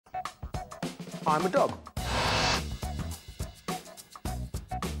I'm a dog.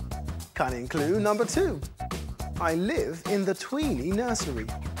 Cunning clue number 2. I live in the Tweenie nursery.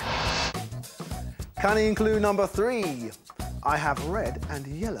 Cunning clue number 3. I have red and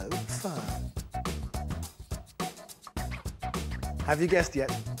yellow fur. Have you guessed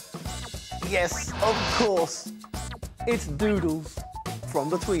yet? Yes, of course. It's Doodles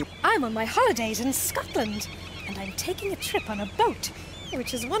from the Tweenies. I'm on my holidays in Scotland, and I'm taking a trip on a boat,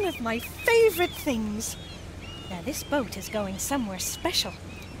 which is one of my favourite things. Now, this boat is going somewhere special.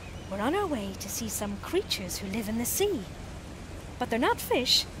 We're on our way to see some creatures who live in the sea. But they're not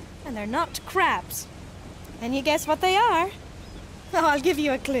fish, and they're not crabs. Can you guess what they are? Oh, I'll give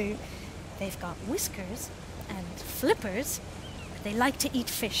you a clue. They've got whiskers and flippers, but they like to eat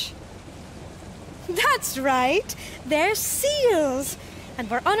fish. That's right! They're seals! And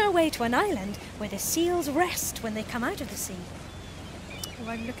we're on our way to an island where the seals rest when they come out of the sea. Oh,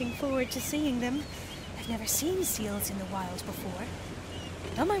 I'm looking forward to seeing them. I've never seen seals in the wild before.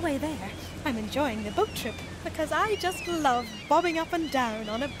 And on my way there, I'm enjoying the boat trip because I just love bobbing up and down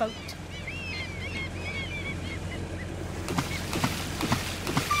on a boat.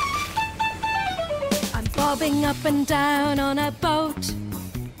 I'm bobbing up and down on a boat.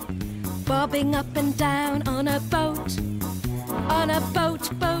 Bobbing up and down on a boat. On a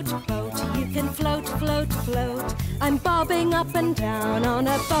boat, boat, boat. You can float, float, float. I'm bobbing up and down on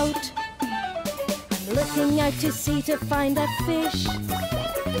a boat. I'm looking out to sea to find a fish.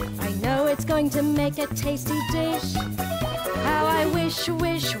 I know it's going to make a tasty dish. How I wish,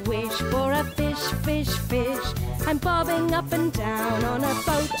 wish, wish for a fish, fish, fish. I'm bobbing up and down on a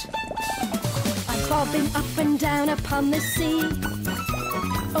boat. I'm bobbing up and down upon the sea.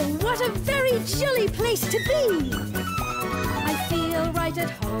 Oh, what a very jolly place to be! I feel right at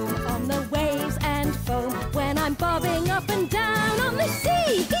home on the waves and foam when I'm bobbing up and down on the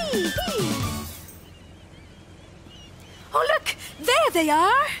sea. Hee, hee. Oh, look! There they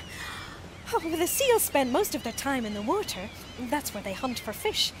are! Oh, the seals spend most of their time in the water. That's where they hunt for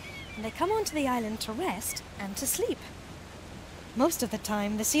fish. And they come onto the island to rest and to sleep. Most of the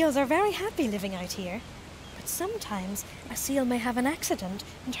time, the seals are very happy living out here. But sometimes a seal may have an accident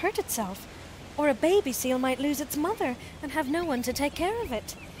and hurt itself. Or a baby seal might lose its mother and have no one to take care of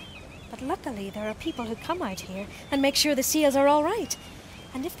it. But luckily there are people who come out here and make sure the seals are all right.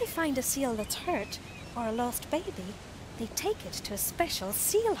 And if they find a seal that's hurt or a lost baby, they take it to a special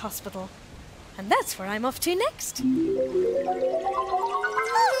seal hospital. And that's where I'm off to next. Oh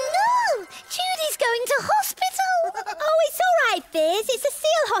no! Judy's going to hospital! Oh, it's all right, Fizz. It's a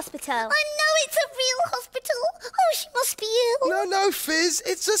seal hospital. I know it's a real hospital. Oh, she must be ill. No, no, Fizz.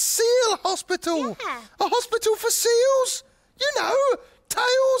 It's a seal hospital. Yeah. A hospital for seals. You know,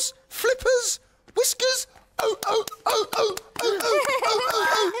 tails, flippers, whiskers. Oh, oh, oh, oh, oh, oh, oh,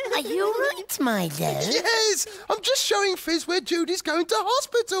 oh. Are you all right, Milo? Yes, I'm just showing Fizz where Judy's going to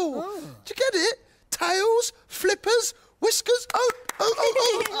hospital. Oh. Do you get it? Tails, flippers, whiskers. Oh, oh, oh,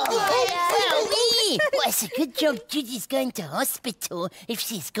 oh, oh, oh, Well, well, it's a good job Judy's going to hospital if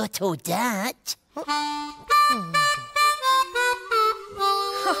she's got all that.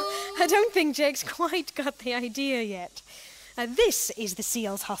 I don't think Jake's quite got the idea yet. This is the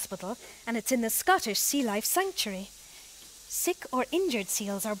Seals Hospital, and it's in the Scottish Sea Life Sanctuary. Sick or injured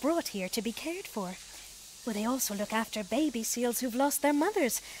seals are brought here to be cared for. But they also look after baby seals who've lost their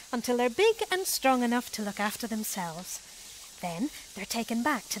mothers until they're big and strong enough to look after themselves. Then they're taken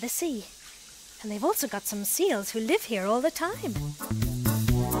back to the sea. And they've also got some seals who live here all the time.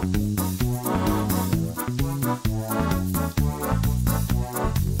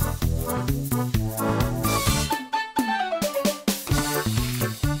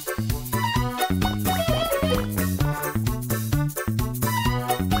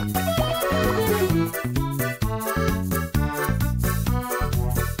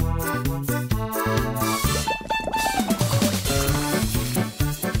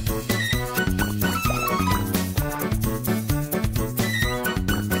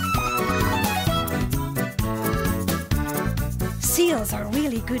 Seals are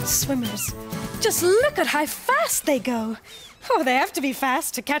really good swimmers. Just look at how fast they go. Oh, they have to be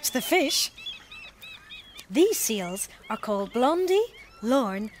fast to catch the fish. These seals are called Blondie,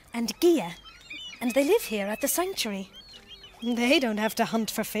 Lorne and Gia, and they live here at the sanctuary. They don't have to hunt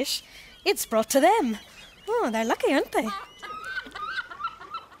for fish. It's brought to them. Oh, they're lucky, aren't they?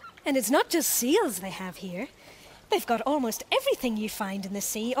 And it's not just seals they have here. They've got almost everything you find in the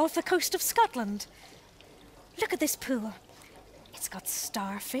sea off the coast of Scotland. Look at this pool. It's got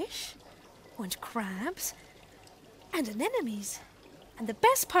starfish and crabs and anemones. And the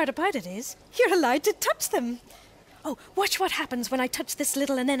best part about it is you're allowed to touch them. Oh, watch what happens when I touch this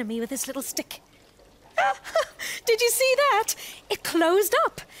little anemone with this little stick. Did you see that? It closed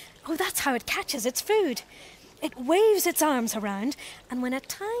up. Oh, that's how it catches its food. It waves its arms around, and when a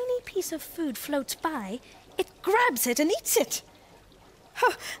tiny piece of food floats by, it grabs it and eats it.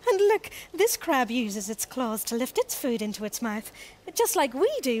 Oh, and look, this crab uses its claws to lift its food into its mouth, just like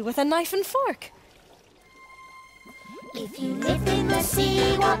we do with a knife and fork. If you lived in the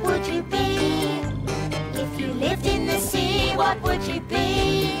sea, what would you be? If you lived in the sea, what would you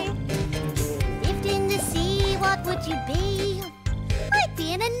be? If you lived in the sea, what would you be? I'd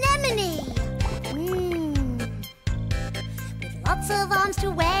be an anemone. With lots of arms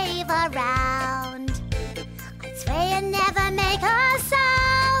to wave around. I'd sway and never make a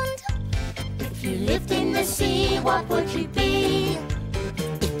sound. If you lived in the sea, what would you be?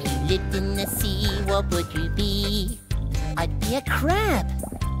 If you lived in the sea, what would you be? I'd be a crab.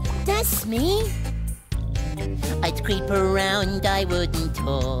 That's me. I'd creep around, I wouldn't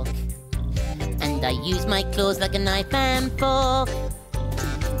talk. And I use my claws like a knife and fork.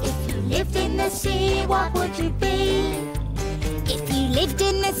 If you lived in the sea, what would you be? If you lived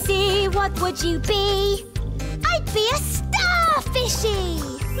in the sea, what would you be? I'd be a starfishy.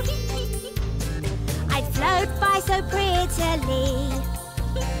 I'd float by so prettily,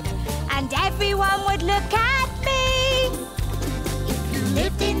 and everyone would look at me. If you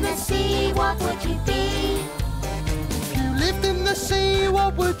lived in the sea, what would you be? If you lived in the sea,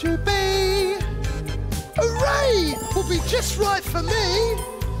 what would you be? Hooray! Would be just right for me.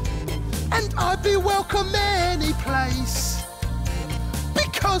 And I'd be welcome any place,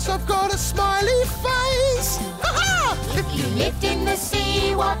 because I've got a smiley face. Ha-ha! If you lived in the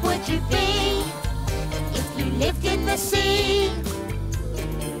sea, what would you be? If you lived in the sea,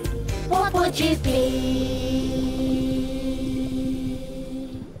 what would you be?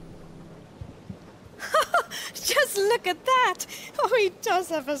 Just look at that! Oh, he does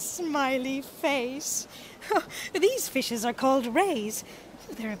have a smiley face. Oh, these fishes are called rays.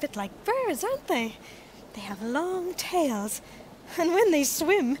 They're a bit like birds, aren't they? They have long tails, and when they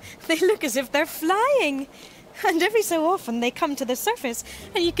swim, they look as if they're flying. And every so often they come to the surface,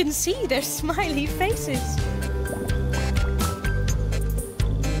 and you can see their smiley faces.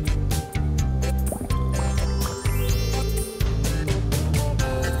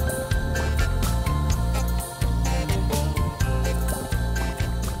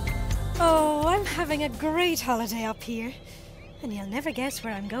 Oh, I'm having a great holiday up here. And you'll never guess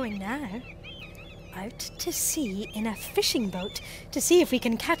where I'm going now. Out to sea in a fishing boat to see if we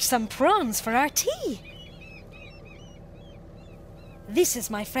can catch some prawns for our tea. This is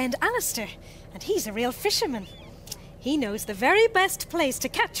my friend Alistair, and he's a real fisherman. He knows the very best place to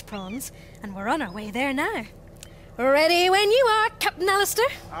catch prawns, and we're on our way there now. Ready when you are, Captain Alistair.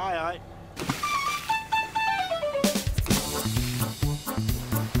 Aye, aye.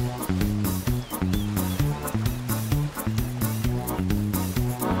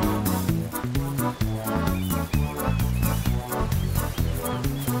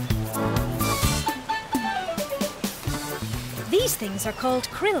 These things are called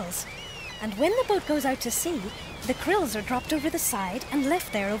krills, and when the boat goes out to sea, the krills are dropped over the side and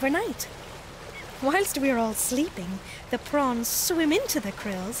left there overnight. Whilst we're all sleeping, the prawns swim into the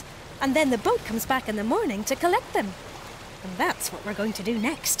krills, and then the boat comes back in the morning to collect them. And that's what we're going to do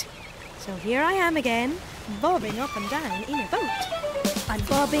next. So here I am again, bobbing up and down in a boat. I'm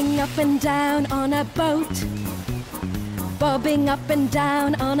bobbing up and down on a boat. Bobbing up and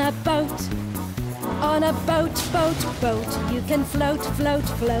down on a boat. On a boat, boat, boat, you can float, float,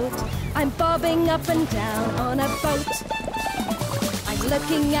 float. I'm bobbing up and down on a boat. I'm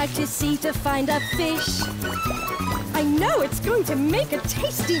looking out to sea to find a fish. I know it's going to make a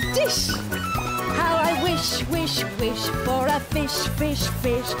tasty dish. How I wish, wish, wish for a fish, fish,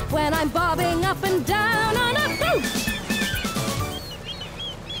 fish when I'm bobbing up and down on a boat.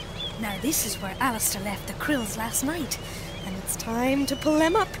 Now this is where Alistair left the krills last night, and it's time to pull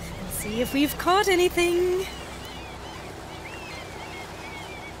them up. See if we've caught anything.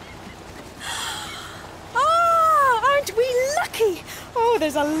 Ah, aren't we lucky? Oh,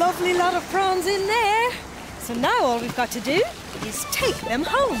 there's a lovely lot of prawns in there. So now all we've got to do is take them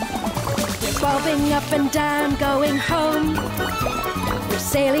home. We're bobbing up and down, going home. We're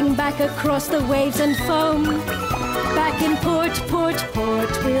sailing back across the waves and foam. Back in port, port,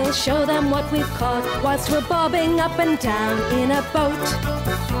 port, we'll show them what we've caught whilst we're bobbing up and down in a boat.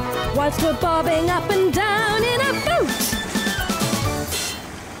 Whilst we're bobbing up and down in a boat.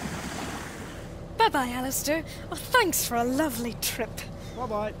 Bye-bye, Alistair. Oh, thanks for a lovely trip.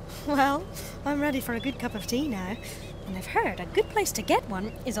 Bye-bye. Well, I'm ready for a good cup of tea now. And I've heard a good place to get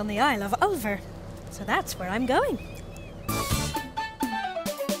one is on the Isle of Ulver. So that's where I'm going.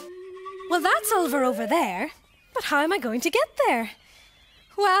 Well, that's Ulver over there. But how am I going to get there?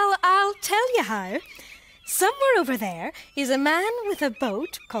 Well, I'll tell you how. Somewhere over there is a man with a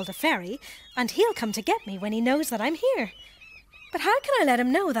boat called a ferry, and he'll come to get me when he knows that I'm here. But how can I let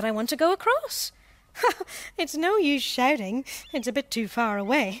him know that I want to go across? It's no use shouting. It's a bit too far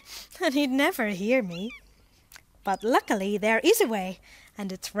away, and he'd never hear me. But luckily there is a way,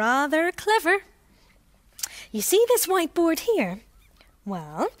 and it's rather clever. You see this white board here?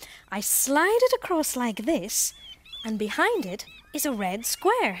 Well, I slide it across like this, and behind it is a red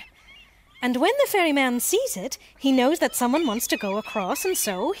square. And when the ferryman sees it, he knows that someone wants to go across, and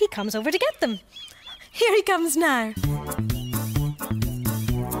so he comes over to get them. Here he comes now.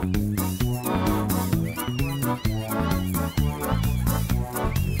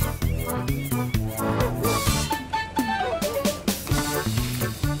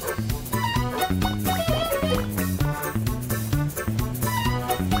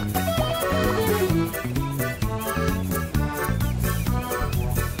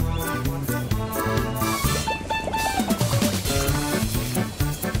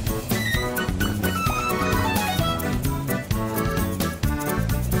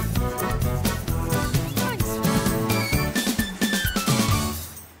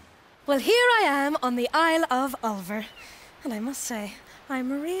 Well, here I am on the Isle of Ulver, and I must say,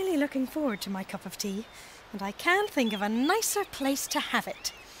 I'm really looking forward to my cup of tea, and I can't think of a nicer place to have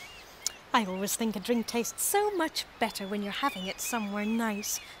it. I always think a drink tastes so much better when you're having it somewhere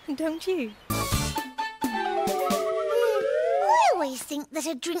nice, don't you? I always think that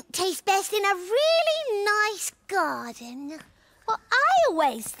a drink tastes best in a really nice garden. Well, I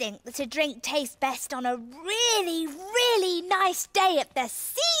always think that a drink tastes best on a really, really nice day at the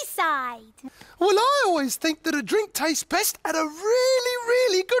seaside. Well, I always think that a drink tastes best at a really,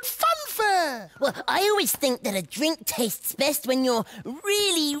 really good fun fair. Well, I always think that a drink tastes best when you're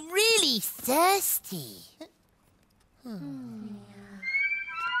really, really thirsty.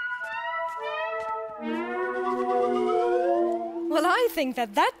 Well, I think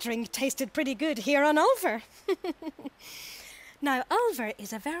that drink tasted pretty good here on Ulver. Now, Ulver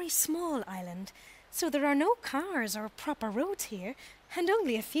is a very small island, so there are no cars or proper roads here, and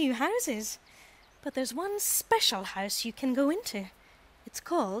only a few houses. But there's one special house you can go into. It's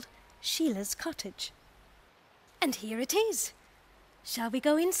called Sheila's Cottage. And here it is. Shall we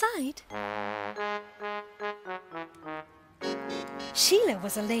go inside? Sheila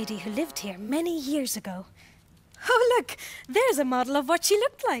was a lady who lived here many years ago. Oh, look, there's a model of what she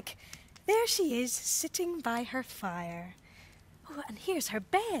looked like. There she is, sitting by her fire. Oh, and here's her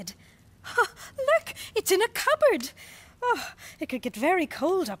bed. Oh, look, it's in a cupboard. Oh, it could get very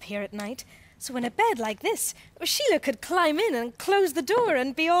cold up here at night. So in a bed like this, Sheila could climb in and close the door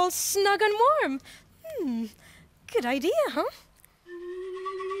and be all snug and warm. Good idea, huh?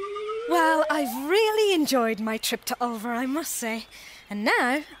 Well, I've really enjoyed my trip to Ulver, I must say. And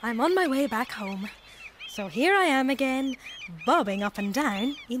now I'm on my way back home. So here I am again, bobbing up and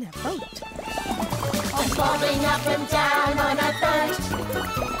down in a boat. Bobbing up and down on a boat.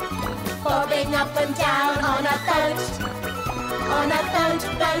 Bobbing up and down on a boat. On a boat,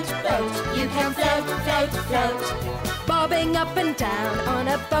 boat, boat. You can float, float, float. Bobbing up and down on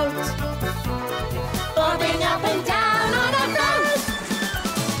a boat. Bobbing up and down on a boat.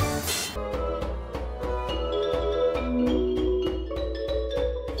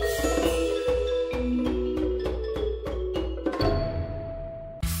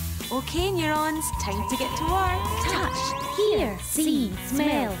 Okay, neurons, time to get to work. Touch, hear, see,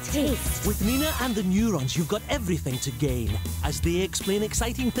 smell, taste. With Nina and the neurons, you've got everything to gain as they explain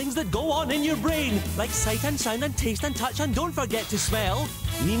exciting things that go on in your brain, like sight and sound and taste and touch, and don't forget to smell.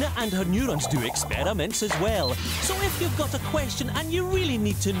 Nina and her neurons do experiments as well. So if you've got a question and you really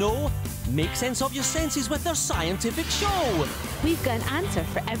need to know, make sense of your senses with their scientific show. We've got an answer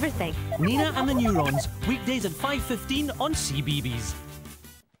for everything. Nina and the neurons, weekdays at 5:15 on CBeebies.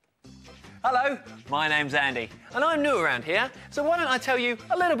 Hello, my name's Andy, and I'm new around here, so why don't I tell you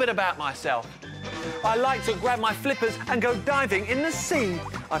a little bit about myself. I like to grab my flippers and go diving in the sea.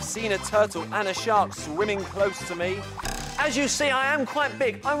 I've seen a turtle and a shark swimming close to me. As you see, I am quite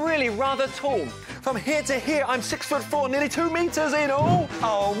big. I'm really rather tall. From here to here, I'm 6'4", nearly 2 metres in all.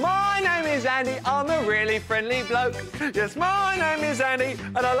 Oh, my name is Andy, I'm a really friendly bloke. Yes, my name is Andy,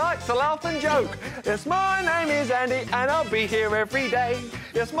 and I like to laugh and joke. Yes, my name is Andy, and I'll be here every day.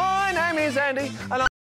 Yes, my name is Andy, and